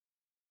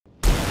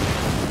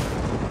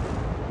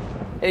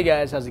Hey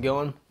guys, how's it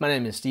going? My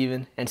name is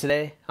Steven, and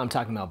today I'm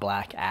talking about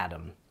Black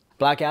Adam.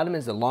 Black Adam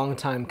is a long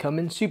time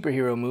coming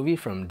superhero movie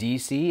from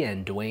DC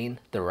and Dwayne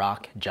 "The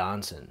Rock"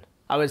 Johnson.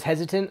 I was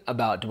hesitant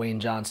about Dwayne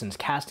Johnson's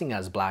casting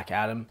as Black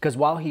Adam because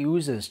while he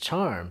oozes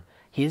charm,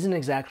 he isn't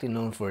exactly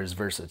known for his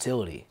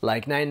versatility.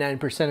 Like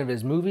 99% of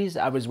his movies,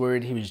 I was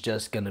worried he was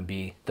just gonna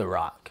be The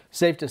Rock.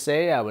 Safe to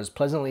say, I was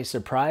pleasantly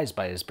surprised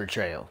by his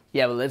portrayal.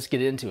 Yeah, but let's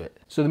get into it.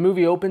 So the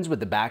movie opens with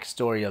the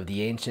backstory of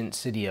the ancient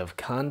city of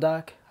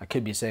Kahndaq, I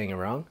could be saying it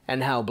wrong,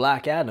 and how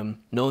Black Adam,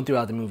 known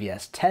throughout the movie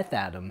as Teth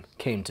Adam,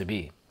 came to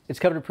be. It's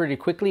covered pretty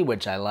quickly,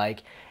 which I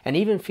like, and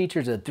even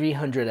features a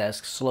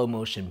 300-esque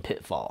slow-motion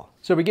pitfall.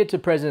 So we get to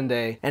present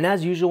day, and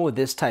as usual with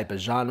this type of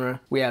genre,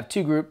 we have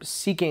two groups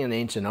seeking an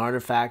ancient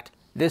artifact,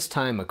 this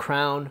time a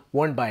crown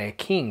worn by a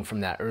king from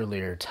that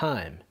earlier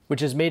time,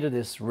 which is made of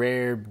this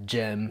rare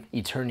gem,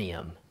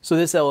 Eternium. So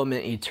this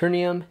element,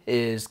 Eternium,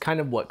 is kind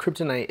of what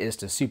kryptonite is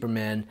to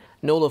Superman,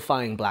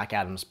 nullifying Black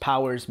Adam's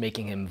powers,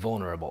 making him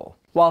vulnerable.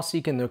 While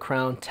seeking the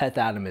crown, Teth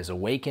Adam is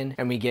awakened,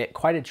 and we get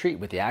quite a treat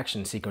with the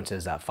action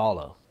sequences that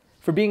follow.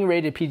 For being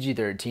rated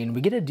PG-13,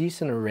 we get a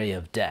decent array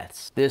of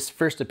deaths. This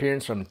first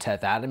appearance from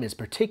Teth Adam is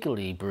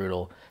particularly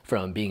brutal,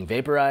 from being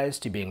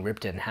vaporized to being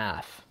ripped in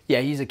half.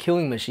 Yeah, he's a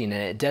killing machine,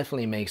 and it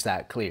definitely makes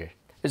that clear.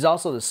 There's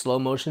also the slow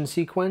motion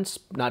sequence,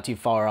 not too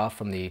far off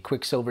from the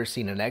Quicksilver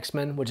scene in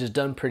X-Men, which is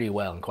done pretty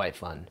well and quite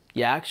fun.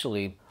 Yeah,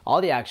 actually,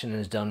 all the action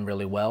is done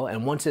really well,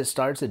 and once it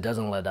starts, it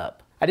doesn't let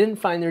up. I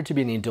didn't find there to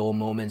be any dull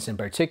moments in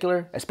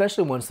particular,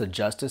 especially once the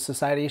Justice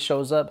Society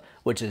shows up,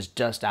 which is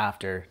just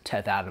after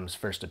Teth Adam's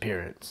first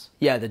appearance.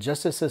 Yeah, the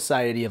Justice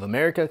Society of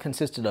America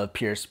consisted of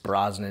Pierce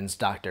Brosnan's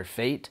Dr.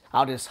 Fate,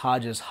 Aldous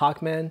Hodge's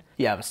Hawkman,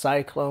 you have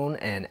Cyclone,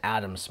 and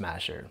Atom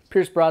Smasher.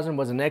 Pierce Brosnan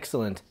was an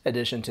excellent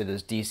addition to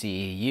this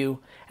DCEU,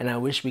 and I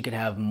wish we could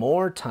have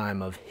more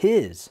time of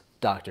his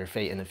Dr.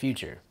 Fate in the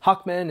future.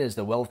 Hawkman is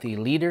the wealthy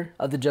leader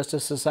of the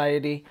Justice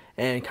Society,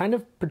 and kind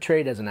of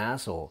portrayed as an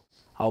asshole,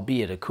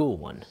 albeit a cool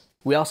one.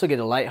 We also get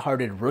a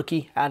light-hearted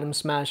rookie Atom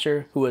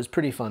Smasher who was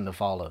pretty fun to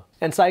follow.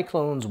 And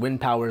Cyclone's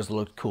wind powers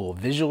looked cool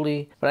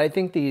visually, but I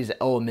think these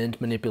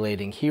element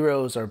manipulating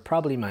heroes are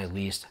probably my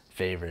least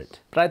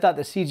favorite. But I thought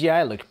the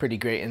CGI looked pretty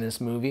great in this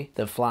movie.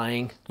 The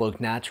flying looked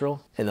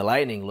natural, and the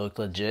lightning looked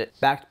legit.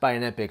 Backed by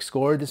an epic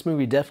score, this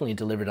movie definitely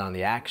delivered on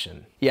the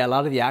action. Yeah, a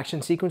lot of the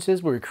action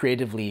sequences were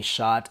creatively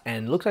shot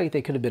and looked like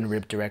they could have been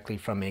ripped directly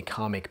from a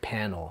comic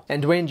panel.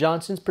 And Dwayne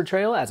Johnson's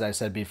portrayal, as I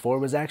said before,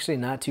 was actually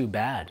not too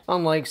bad.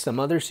 Unlike some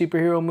other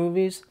superhero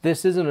movies,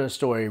 this isn't a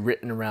story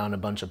written around a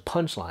bunch of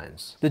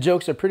punchlines. The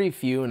jokes are pretty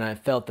few, and I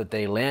felt that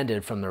they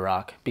landed from The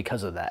Rock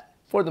because of that.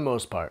 For the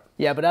most part.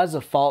 Yeah, but as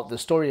a fault, the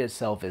story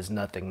itself is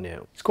nothing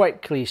new. It's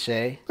quite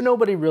cliche, but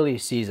nobody really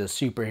sees a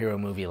superhero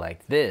movie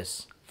like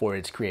this for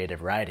its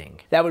creative writing.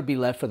 That would be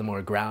left for the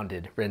more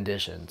grounded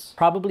renditions.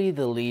 Probably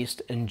the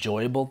least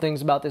enjoyable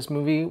things about this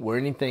movie were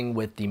anything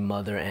with the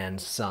mother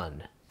and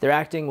son. Their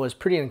acting was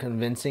pretty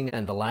unconvincing,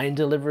 and the line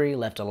delivery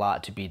left a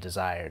lot to be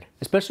desired,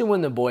 especially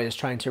when the boy is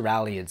trying to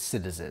rally its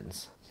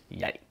citizens.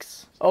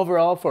 Yikes.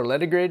 Overall, for a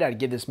letter grade, I'd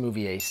give this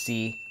movie a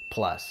C+.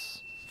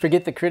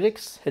 Forget the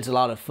critics, it's a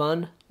lot of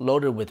fun,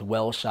 loaded with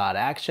well-shot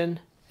action,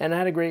 and I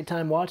had a great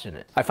time watching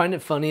it. I find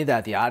it funny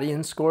that the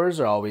audience scores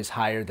are always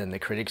higher than the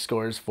critic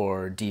scores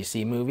for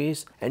DC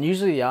movies, and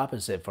usually the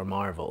opposite for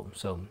Marvel,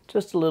 so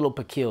just a little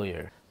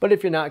peculiar. But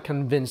if you're not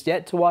convinced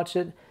yet to watch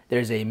it,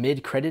 there's a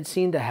mid-credit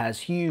scene that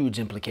has huge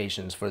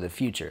implications for the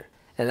future,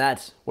 and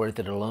that's worth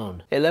it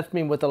alone. It left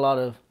me with a lot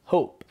of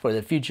hope for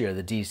the future of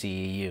the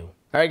DCEU.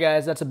 Alright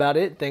guys, that's about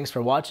it. Thanks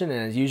for watching,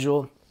 and as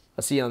usual,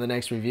 I'll see you on the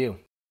next review.